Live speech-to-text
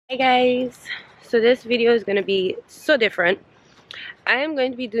Hi guys, so this video is going to be so different. I am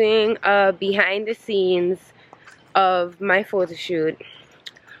going to be doing a behind the scenes of my photo shoot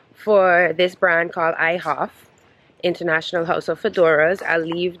for this brand called IHOF, International House of Fedoras. I'll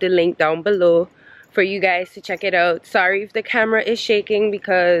leave the link down below for you guys to check it out. Sorry if the camera is shaking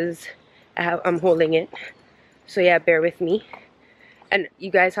because I'm holding it, so yeah, bear with me. And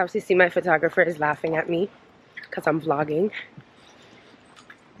you guys have to see my photographer is laughing at me because I'm vlogging.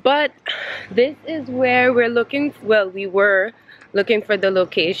 But this is where we're looking, well, we were looking for the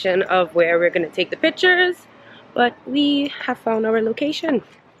location of where we're going to take the pictures, but we have found our location.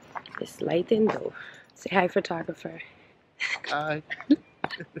 It's lighting though. Say hi, photographer. Hi.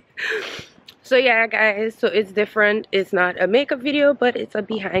 So yeah guys, so it's different. It's not a makeup video, but it's a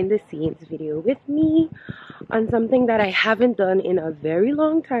behind the scenes video with me on something that I haven't done in a very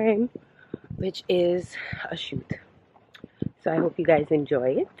long time, which is a shoot. So I hope you guys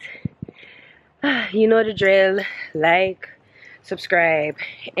enjoy it. You know the drill. Like, subscribe,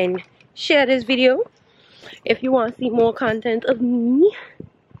 and share this video if you want to see more content of me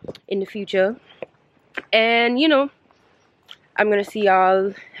in the future. And you know, I'm gonna see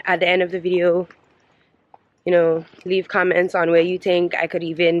y'all at the end of the video. You know, leave comments on where you think I could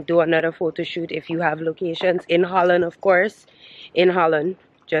even do another photo shoot if you have locations in Holland, of course. In Holland,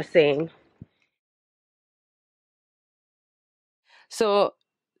 just saying. So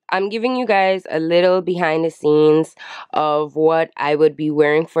I'm giving you guys a little behind the scenes of what I would be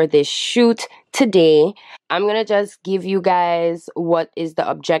wearing for this shoot today. I'm gonna just give you guys what is the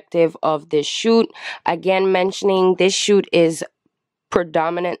objective of this shoot. Again, mentioning this shoot is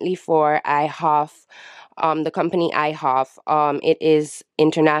predominantly for IHOF, the company IHOF. It is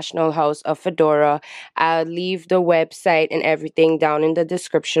International House of Fedora. I'll leave the website and everything down in the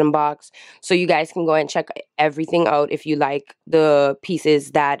description box so you guys can go and check everything out if you like the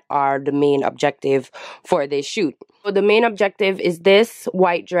pieces that are the main objective for this shoot. So the main objective is this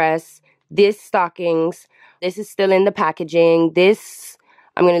white dress, this stockings. This is still in the packaging. This,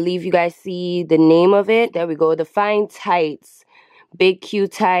 I'm going to leave you guys see the name of it. There we go. The Fine Tights. Big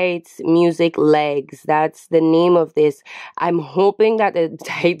cute tights, music legs. That's the name of this. I'm hoping that the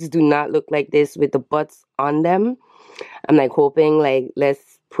tights do not look like this with the butts on them. I'm like hoping, like,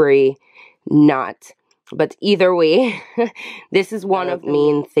 let's pray not. But either way, this is one of the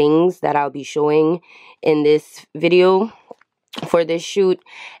main things that I'll be showing in this video for this shoot.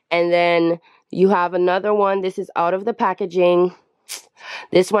 And then you have another one. This is out of the packaging.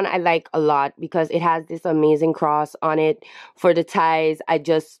 This one I like a lot because it has this amazing cross on it for the ties. I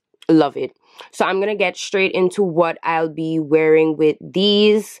just love it. So I'm going to get straight into what I'll be wearing with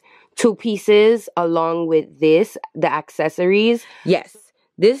these two pieces along with this, the accessories. Yes,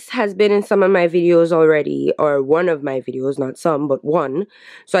 this has been in some of my videos already, or one of my videos, not some, but one.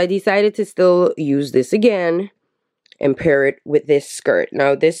 So I decided to still use this again and pair it with this skirt.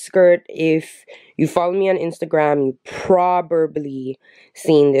 Now this skirt, if you follow me on Instagram, you probably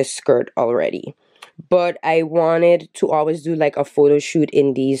seen this skirt already. But I wanted to always do like a photo shoot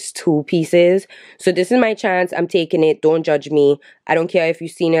in these two pieces. So this is my chance. I'm taking it. Don't judge me. I don't care if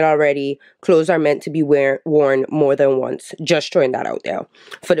you've seen it already. Clothes are meant to be worn more than once. Just throwing that out there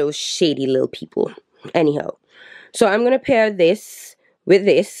for those shady little people. Anyhow, so I'm going to pair this with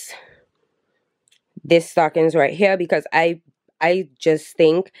this stockings right here because I just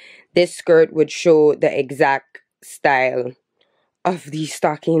think this skirt would show the exact style of these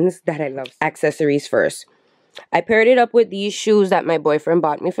stockings that I love. Accessories first. I paired it up with these shoes that my boyfriend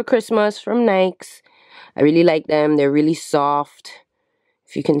bought me for Christmas from Nikes. I really like them. They're really soft.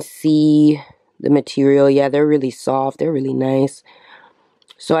 If you can see the material, yeah, they're really soft. They're really nice.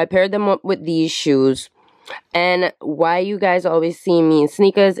 So I paired them up with these shoes. And why you guys always see me in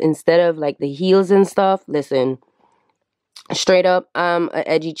sneakers instead of like the heels and stuff, listen, straight up, I'm an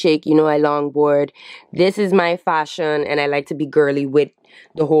edgy chick, you know, I longboard. This is my fashion and I like to be girly with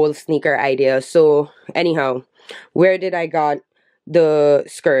the whole sneaker idea. So anyhow, where did I got the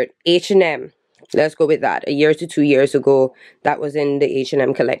skirt? H&M. Let's go with that. A year to 2 years ago, that was in the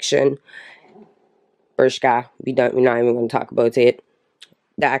H&M collection. Bershka, we're not even going to talk about it.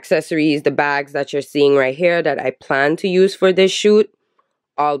 The accessories, the bags that you're seeing right here that I plan to use for this shoot,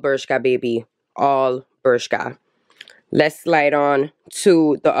 all Bershka, baby. All Bershka. Let's slide on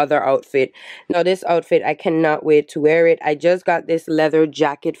to the other outfit. Now, this outfit, I cannot wait to wear it. I just got this leather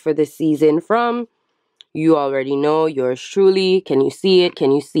jacket for the season from, you already know, yours truly. Can you see it?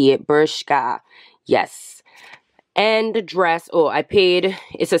 Can you see it? Bershka. Yes. And the dress, oh, I paid,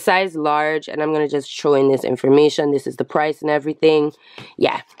 it's a size large, and I'm going to just throw in this information. This is the price and everything.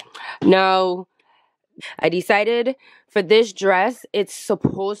 Yeah. Now, I decided for this dress, it's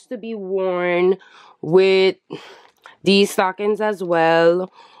supposed to be worn with these stockings as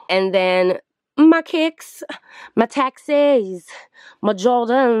well. And then my kicks, my taxis, my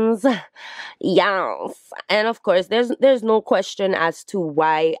Jordans. Yes. And of course, there's no question as to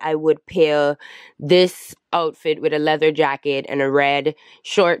why I would pair this outfit with a leather jacket and a red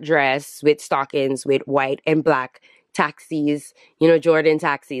short dress with stockings with white and black taxis, you know, Jordan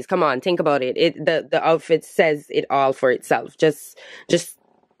taxis. Come on, think about it. The outfit says it all for itself. Just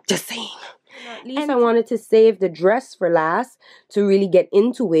saying. At least I wanted to save the dress for last to really get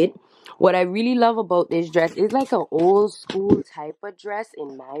into it. What I really love about this dress is like an old school type of dress,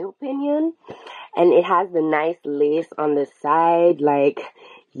 in my opinion. And it has the nice lace on the side. Like,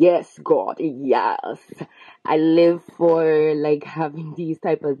 yes, God, yes. I live for like having these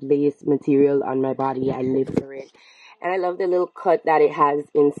type of lace material on my body. I live for it. And I love the little cut that it has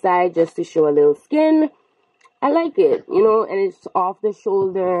inside just to show a little skin. I like it, you know, and it's off the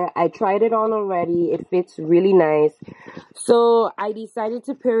shoulder. I tried it on already. It fits really nice. So I decided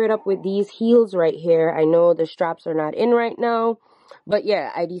to pair it up with these heels right here. I know the straps are not in right now, but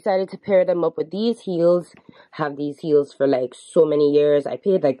yeah, I decided to pair them up with these heels. Have these heels for like so many years. I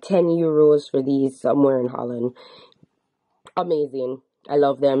paid like 10 euros for these somewhere in Holland. Amazing. I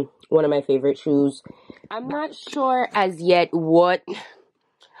love them. One of my favorite shoes. I'm not sure as yet what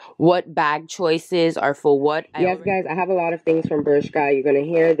bag choices are for what. Yes, guys, I have a lot of things from Bershka. You're going to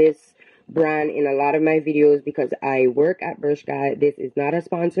hear this brand in a lot of my videos because I work at Bershka. This is not a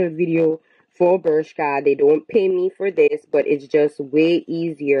sponsored video for Bershka. They don't pay me for this, but it's just way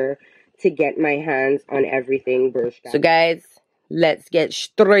easier to get my hands on everything Bershka. So, guys, let's get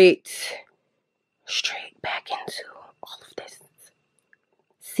straight back into all of this.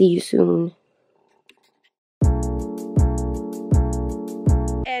 See you soon.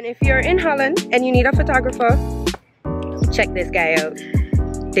 And if you're in Holland and you need a photographer, check this guy out.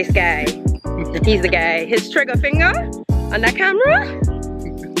 This guy. He's the guy. His trigger finger on that camera.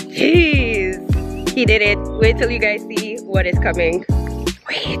 Jeez. He did it. Wait till you guys see what is coming.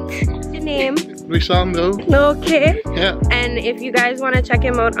 Wait. What's your name? Lisandro. Okay. Yeah. And if you guys want to check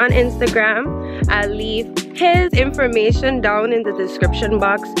him out on Instagram, I'll leave his information down in the description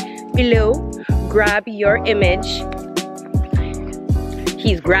box below. Grab your image.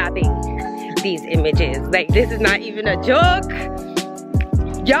 He's grabbing these images. Like, this is not even a joke.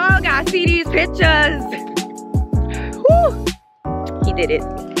 Y'all gotta see these pictures. Woo! He did it.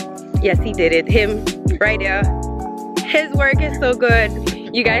 Yes, he did it. Him right there. His work is so good.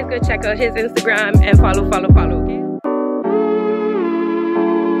 You guys go check out his Instagram and follow, okay?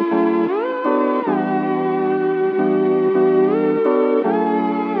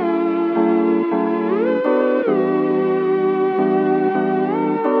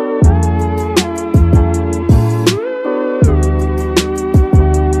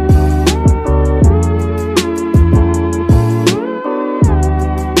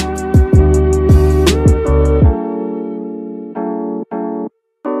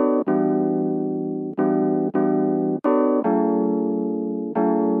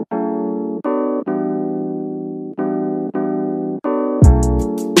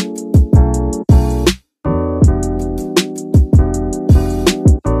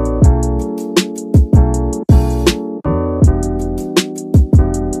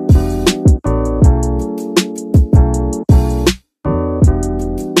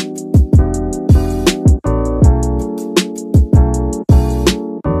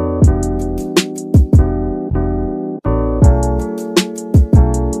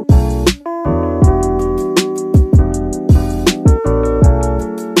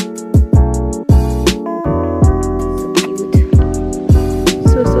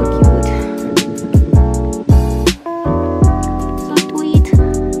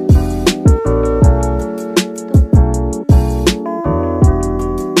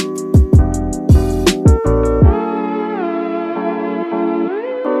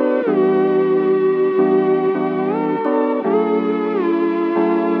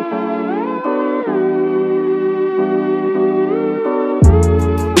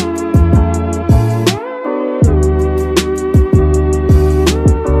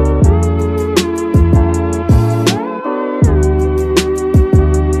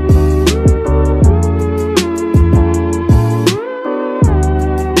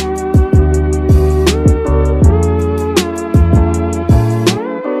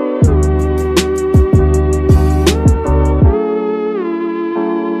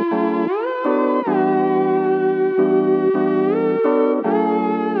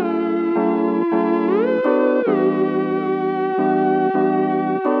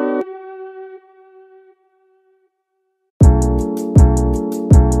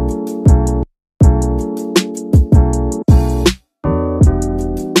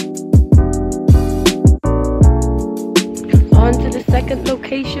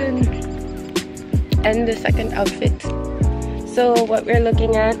 outfit. So what we're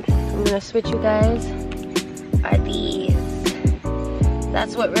looking at, I'm gonna switch you guys, are these.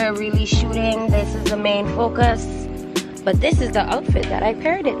 That's what we're really shooting. This is the main focus. But this is the outfit that I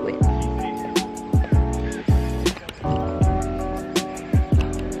paired it with.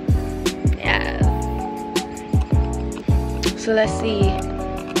 Yeah. So let's see.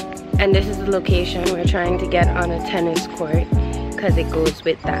 And this is the location. We're trying to get on a tennis court because it goes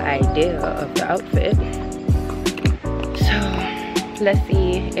with the idea of the outfit. So let's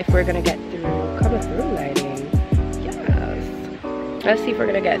see if we're gonna get through. Coming through lighting. Yes. Let's see if we're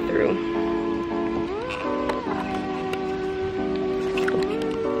gonna get through.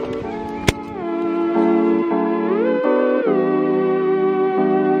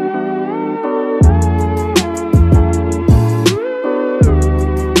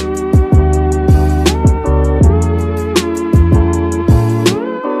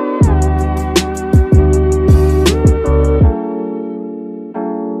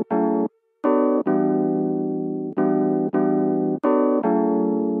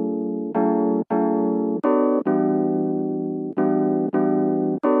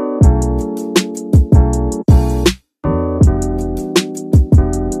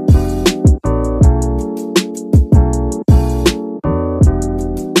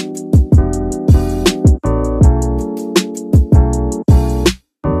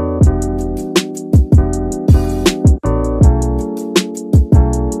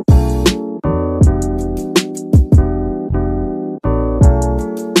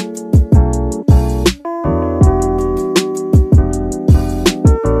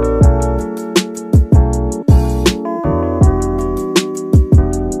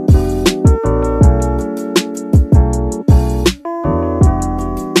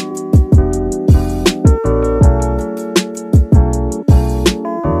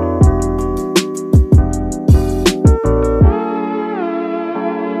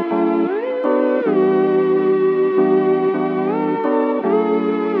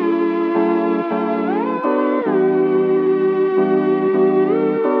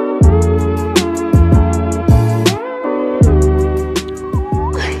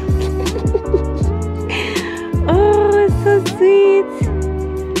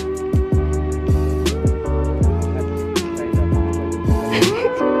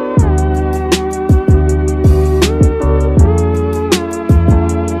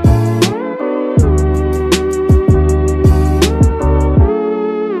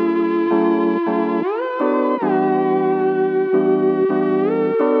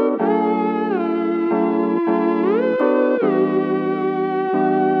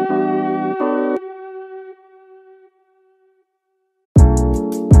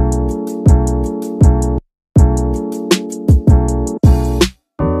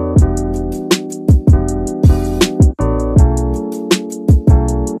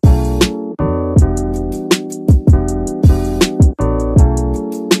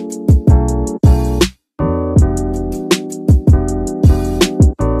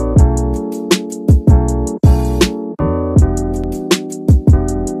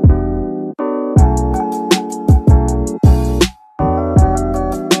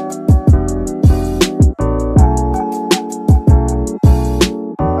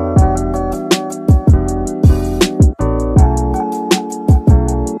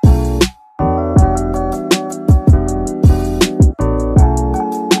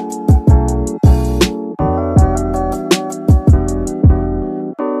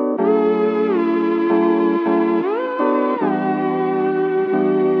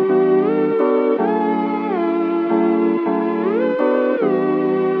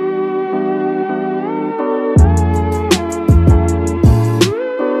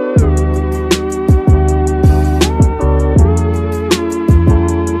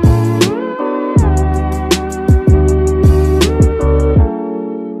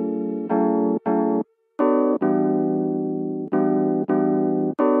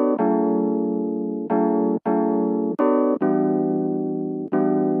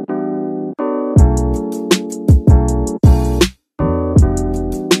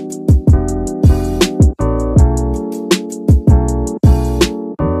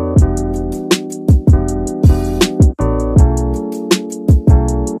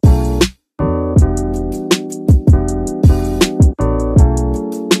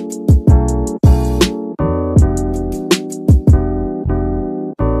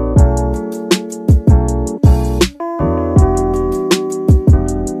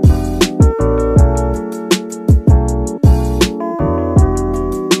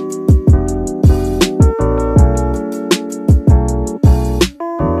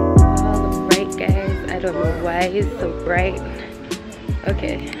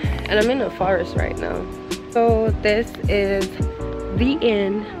 Okay, and I'm in the forest right now. So this is the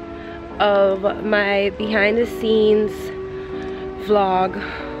end of my behind the scenes vlog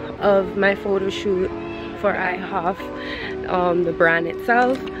of my photo shoot for IHOF, the brand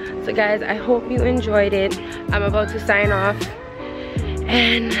itself. So guys, I hope you enjoyed it. I'm about to sign off,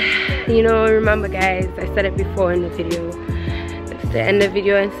 and you know, remember guys, I said it before in the video, let's end the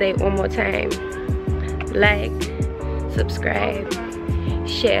video and say it one more time: like, subscribe,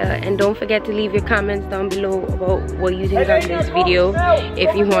 share, and don't forget to leave your comments down below about what you think of this video.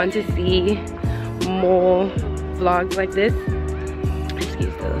 If you want to see more vlogs like this,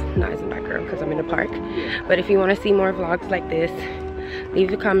 excuse the noise in the background because I'm in a park, but if you want to see more vlogs like this, leave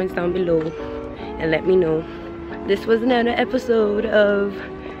your comments down below and let me know. This was another episode of,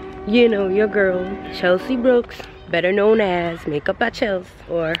 you know, your girl Chelsea Brooks, better known as Makeupbychels,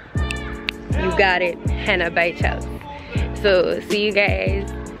 or you got it, Hannah-bychels. So see you guys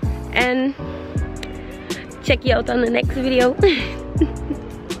and check you out on the next video.